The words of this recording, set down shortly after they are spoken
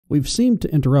We've seemed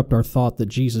to interrupt our thought that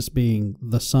Jesus being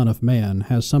the Son of Man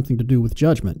has something to do with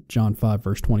judgment, John 5,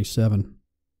 verse 27.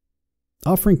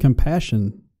 Offering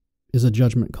compassion is a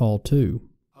judgment call too.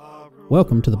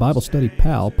 Welcome to the Bible Study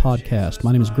Pal podcast.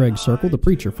 My name is Greg Circle, the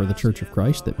preacher for the Church of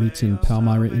Christ that meets in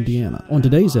Palmyra, Indiana. On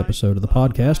today's episode of the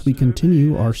podcast, we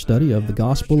continue our study of the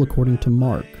Gospel according to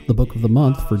Mark, the book of the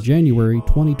month for January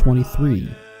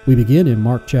 2023. We begin in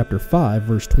Mark chapter 5,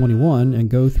 verse 21,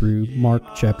 and go through Mark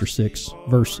chapter 6,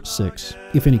 verse 6.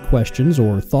 If any questions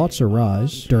or thoughts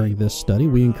arise during this study,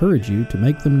 we encourage you to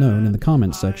make them known in the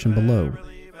comments section below.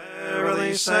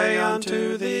 Verily say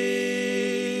unto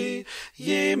thee,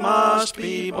 ye must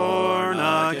be born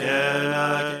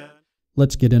again.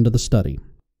 Let's get into the study.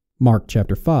 Mark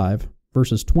chapter 5,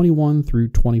 verses 21 through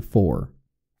 24.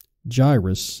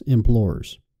 Jairus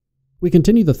implores. We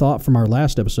continue the thought from our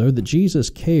last episode that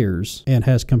Jesus cares and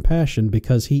has compassion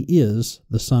because he is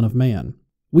the Son of Man.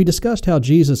 We discussed how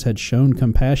Jesus had shown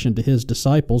compassion to his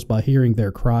disciples by hearing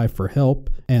their cry for help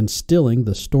and stilling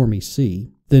the stormy sea.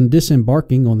 Then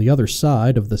disembarking on the other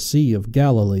side of the Sea of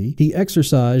Galilee, he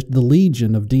exorcised the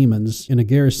legion of demons in a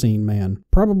Gerasene man,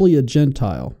 probably a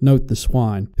Gentile, note the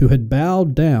swine, who had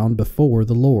bowed down before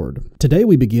the Lord. Today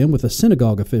we begin with a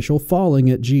synagogue official falling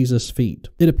at Jesus' feet.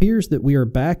 It appears that we are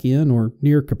back in or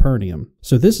near Capernaum,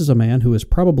 so this is a man who has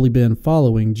probably been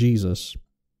following Jesus.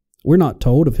 We're not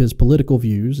told of his political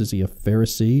views. Is he a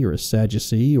Pharisee or a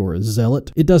Sadducee or a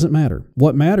zealot? It doesn't matter.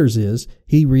 What matters is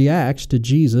he reacts to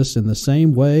Jesus in the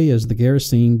same way as the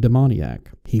Gerasene demoniac.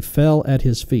 He fell at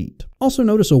his feet. Also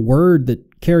notice a word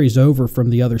that carries over from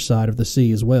the other side of the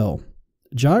sea as well.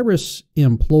 Jairus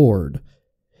implored.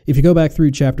 If you go back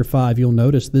through chapter 5, you'll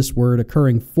notice this word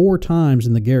occurring 4 times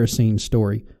in the Gerasene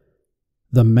story.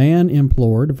 The man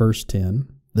implored, verse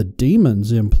 10. The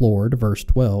demons implored, verse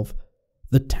 12.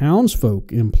 The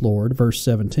townsfolk implored, verse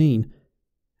 17,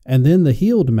 and then the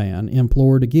healed man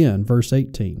implored again, verse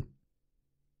 18.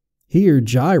 Here,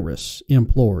 Jairus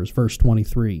implores, verse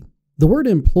 23. The word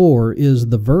implore is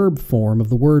the verb form of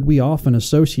the word we often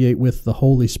associate with the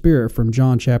Holy Spirit from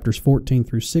John chapters 14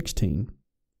 through 16.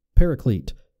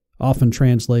 Paraclete, often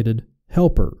translated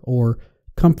helper or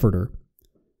comforter.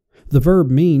 The verb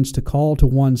means to call to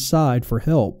one's side for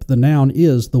help. The noun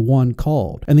is the one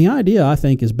called. And the idea, I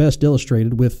think, is best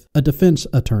illustrated with a defense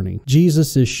attorney.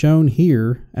 Jesus is shown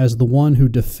here as the one who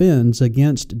defends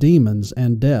against demons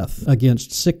and death,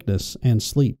 against sickness and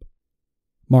sleep.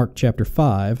 Mark chapter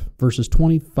 5, verses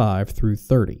 25 through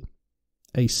 30.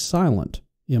 A silent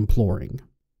imploring.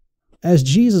 As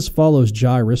Jesus follows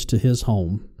Jairus to his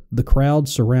home, the crowd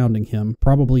surrounding him,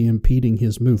 probably impeding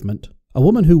his movement, a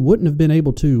woman who wouldn't have been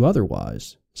able to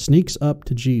otherwise sneaks up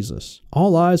to Jesus.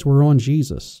 All eyes were on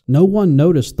Jesus. No one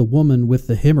noticed the woman with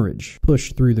the hemorrhage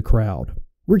push through the crowd.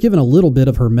 We're given a little bit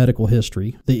of her medical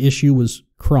history. The issue was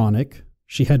chronic.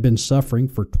 She had been suffering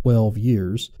for 12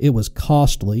 years. It was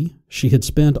costly. She had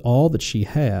spent all that she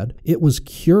had. It was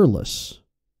cureless.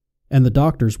 And the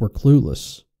doctors were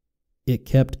clueless. It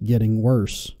kept getting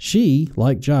worse. She,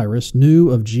 like Jairus, knew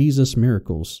of Jesus'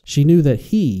 miracles. She knew that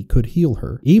he could heal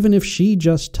her. Even if she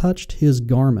just touched his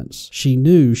garments, she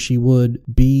knew she would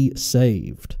be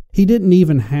saved. He didn't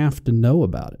even have to know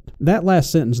about it. That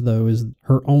last sentence, though, is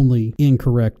her only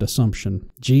incorrect assumption.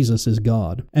 Jesus is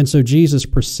God. And so Jesus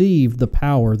perceived the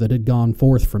power that had gone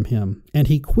forth from him, and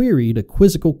he queried a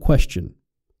quizzical question.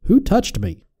 Who touched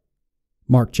me?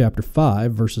 Mark chapter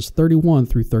 5, verses 31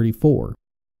 through 34.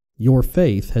 Your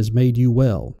faith has made you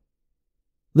well.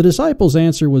 The disciples'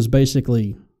 answer was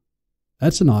basically,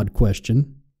 that's an odd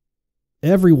question.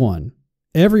 Everyone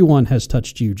has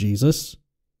touched you, Jesus.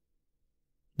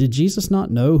 Did Jesus not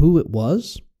know who it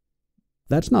was?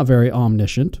 That's not very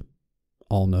omniscient,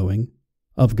 all-knowing,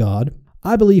 of God.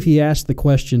 I believe he asked the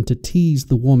question to tease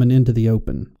the woman into the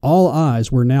open. All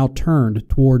eyes were now turned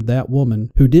toward that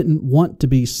woman who didn't want to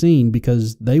be seen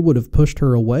because they would have pushed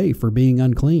her away for being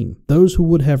unclean. Those who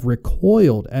would have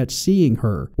recoiled at seeing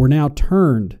her were now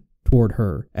turned toward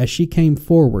her as she came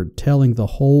forward telling the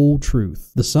whole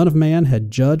truth. The Son of Man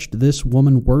had judged this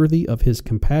woman worthy of his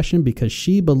compassion because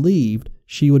she believed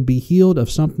she would be healed of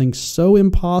something so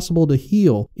impossible to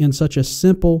heal in such a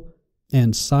simple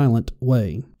and silent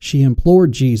way. She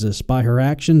implored Jesus by her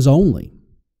actions only,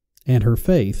 and her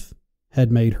faith had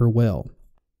made her well.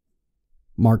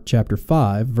 Mark chapter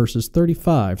 5, verses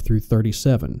 35 through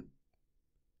 37.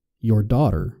 Your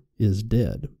daughter is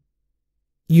dead.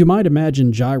 You might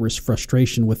imagine Jairus'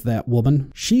 frustration with that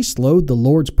woman. She slowed the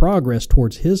Lord's progress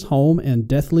towards his home and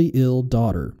deathly ill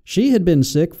daughter. She had been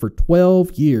sick for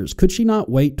 12 years. Could she not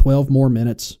wait 12 more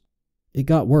minutes? It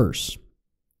got worse.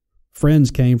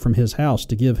 Friends came from his house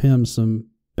to give him some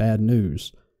bad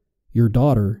news. your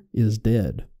daughter is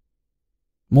dead."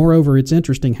 Moreover, it's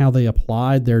interesting how they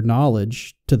applied their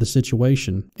knowledge to the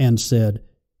situation and said,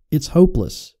 "It's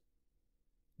hopeless.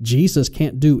 Jesus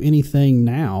can't do anything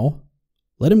now.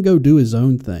 Let him go do his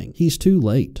own thing. He's too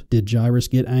late." Did Jairus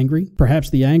get angry? Perhaps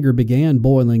the anger began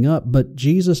boiling up, but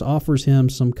Jesus offers him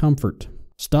some comfort.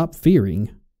 Stop fearing.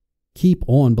 Keep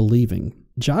on believing.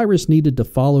 Jairus needed to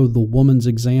follow the woman's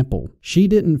example. She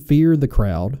didn't fear the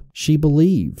crowd. She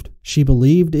believed. She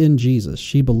believed in Jesus.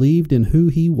 She believed in who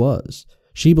he was.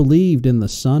 She believed in the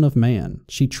Son of Man.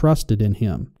 She trusted in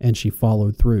him, and she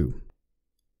followed through.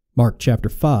 Mark chapter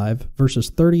 5, verses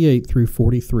 38 through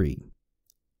 43.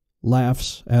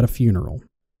 Laughs at a funeral.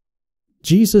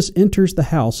 Jesus enters the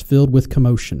house filled with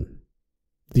commotion.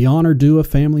 The honor due a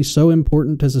family so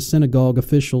important as the synagogue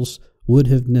officials would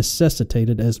have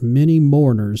necessitated as many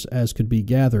mourners as could be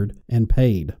gathered and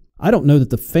paid. I don't know that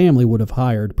the family would have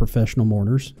hired professional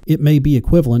mourners. It may be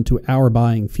equivalent to our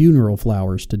buying funeral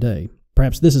flowers today.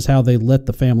 Perhaps this is how they let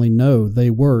the family know they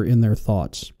were in their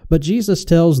thoughts. But Jesus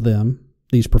tells them,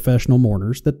 these professional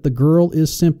mourners, that the girl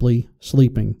is simply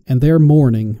sleeping, and their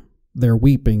mourning, their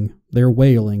weeping, their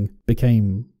wailing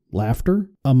became laughter?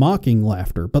 A mocking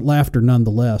laughter, but laughter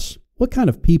nonetheless. What kind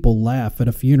of people laugh at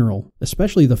a funeral,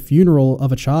 especially the funeral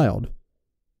of a child?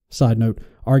 Side note,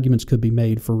 arguments could be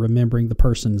made for remembering the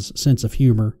person's sense of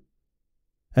humor.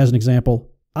 As an example,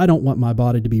 I don't want my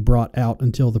body to be brought out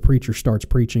until the preacher starts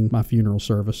preaching my funeral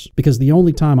service, because the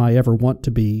only time I ever want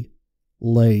to be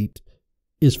late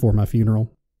is for my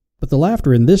funeral. But the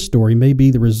laughter in this story may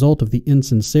be the result of the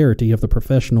insincerity of the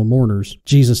professional mourners.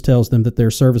 Jesus tells them that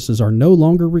their services are no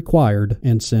longer required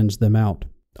and sends them out.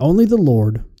 Only the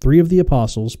Lord, 3 of the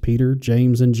apostles, Peter,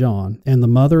 James, and John, and the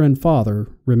mother and father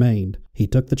remained. He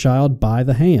took the child by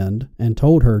the hand and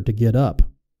told her to get up.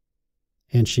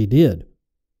 And she did.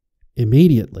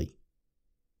 Immediately.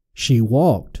 She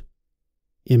walked.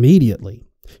 Immediately.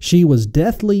 She was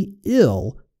deathly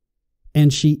ill,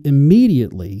 and she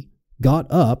immediately got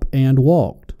up and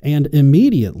walked. And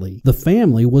immediately the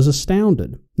family was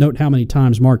astounded. Note how many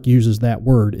times Mark uses that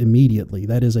word, immediately.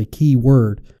 That is a key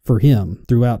word for him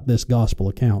throughout this gospel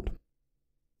account.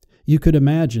 You could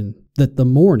imagine that the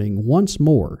mourning once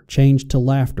more changed to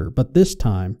laughter, but this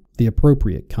time the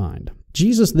appropriate kind.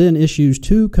 Jesus then issues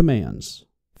 2 commands.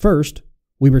 First,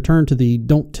 we return to the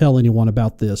 "don't tell anyone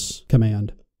about this"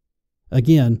 command.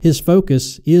 Again, his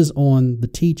focus is on the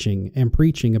teaching and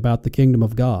preaching about the kingdom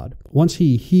of God. Once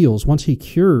he heals, once he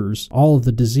cures all of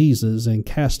the diseases and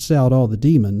casts out all the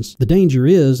demons, the danger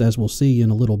is, as we'll see in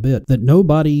a little bit, that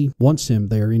nobody wants him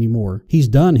there anymore. He's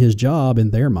done his job in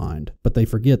their mind, but they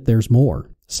forget there's more.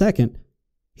 Second,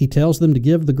 he tells them to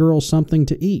give the girl something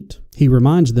to eat. He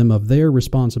reminds them of their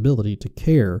responsibility to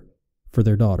care for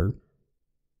their daughter.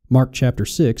 Mark chapter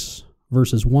 6,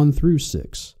 verses 1 through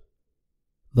 6.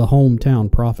 The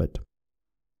hometown prophet.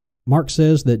 Mark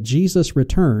says that Jesus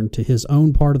returned to his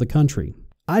own part of the country.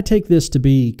 I take this to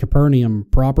be Capernaum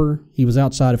proper. He was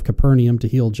outside of Capernaum to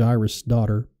heal Jairus'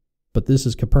 daughter, but this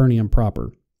is Capernaum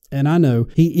proper. And I know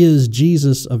he is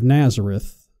Jesus of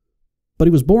Nazareth, but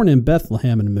he was born in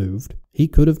Bethlehem and moved. He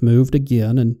could have moved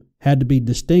again and had to be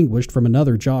distinguished from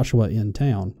another Joshua in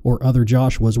town, or other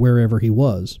Joshuas wherever he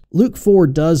was. Luke 4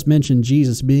 does mention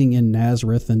Jesus being in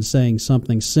Nazareth and saying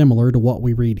something similar to what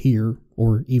we read here,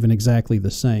 or even exactly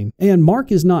the same. And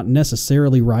Mark is not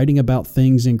necessarily writing about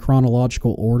things in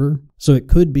chronological order, so it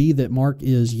could be that Mark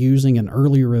is using an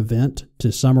earlier event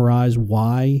to summarize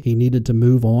why he needed to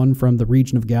move on from the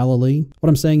region of Galilee. What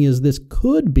I'm saying is this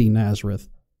could be Nazareth.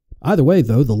 Either way,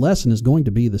 though, the lesson is going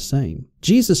to be the same.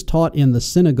 Jesus taught in the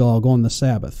synagogue on the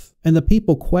Sabbath, and the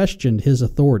people questioned his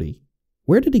authority.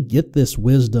 Where did he get this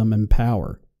wisdom and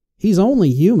power? He's only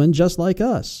human just like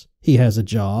us. He has a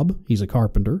job. He's a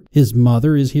carpenter. His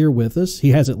mother is here with us. He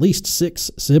has at least 6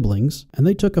 siblings, and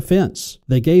they took offense.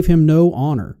 They gave him no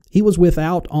honor. He was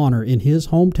without honor in his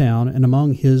hometown and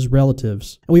among his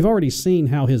relatives. And we've already seen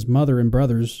how his mother and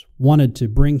brothers wanted to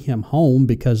bring him home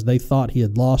because they thought he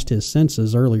had lost his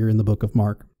senses earlier in the book of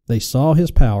Mark. They saw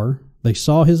his power, they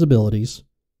saw his abilities,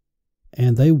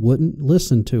 and they wouldn't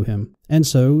listen to him. And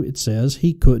so it says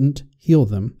he couldn't heal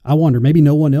them. I wonder, maybe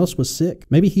no one else was sick.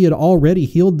 Maybe he had already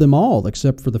healed them all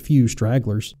except for the few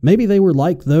stragglers. Maybe they were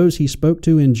like those he spoke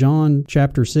to in John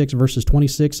chapter 6, verses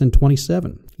 26 and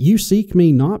 27. You seek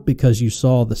me not because you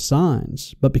saw the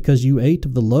signs, but because you ate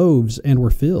of the loaves and were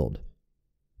filled.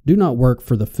 Do not work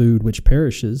for the food which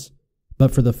perishes,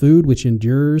 but for the food which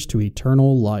endures to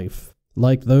eternal life.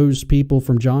 Like those people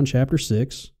from John chapter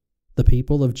 6, the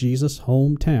people of Jesus'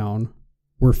 hometown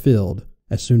were filled.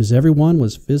 As soon as everyone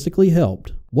was physically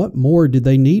helped, what more did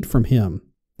they need from him?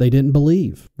 They didn't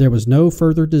believe. There was no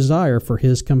further desire for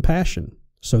his compassion.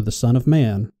 So the Son of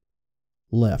Man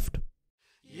left.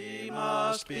 Ye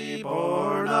must be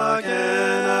born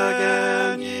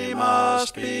again. Ye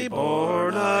must be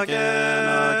born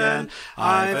again.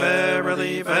 I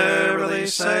verily, verily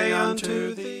say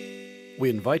unto thee.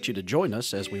 We invite you to join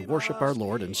us as we worship our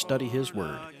Lord and study His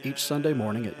Word each Sunday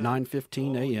morning at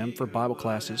 9:15 a.m. for Bible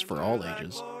classes for all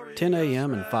ages, 10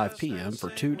 a.m. and 5 p.m. for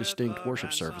two distinct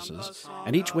worship services,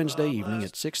 and each Wednesday evening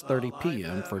at 6:30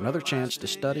 p.m. for another chance to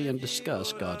study and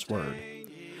discuss God's Word.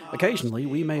 Occasionally,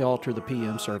 we may alter the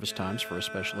p.m. service times for a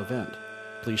special event.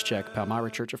 Please check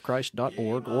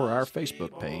palmyrachurchofchrist.org or our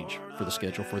Facebook page for the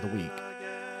schedule for the week.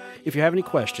 If you have any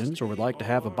questions or would like to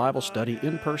have a Bible study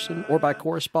in person or by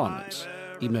correspondence,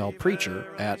 email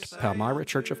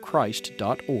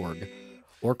preacher@palmyrachurchofchrist.org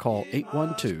or call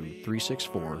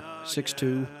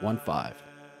 812-364-6215.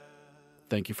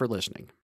 Thank you for listening.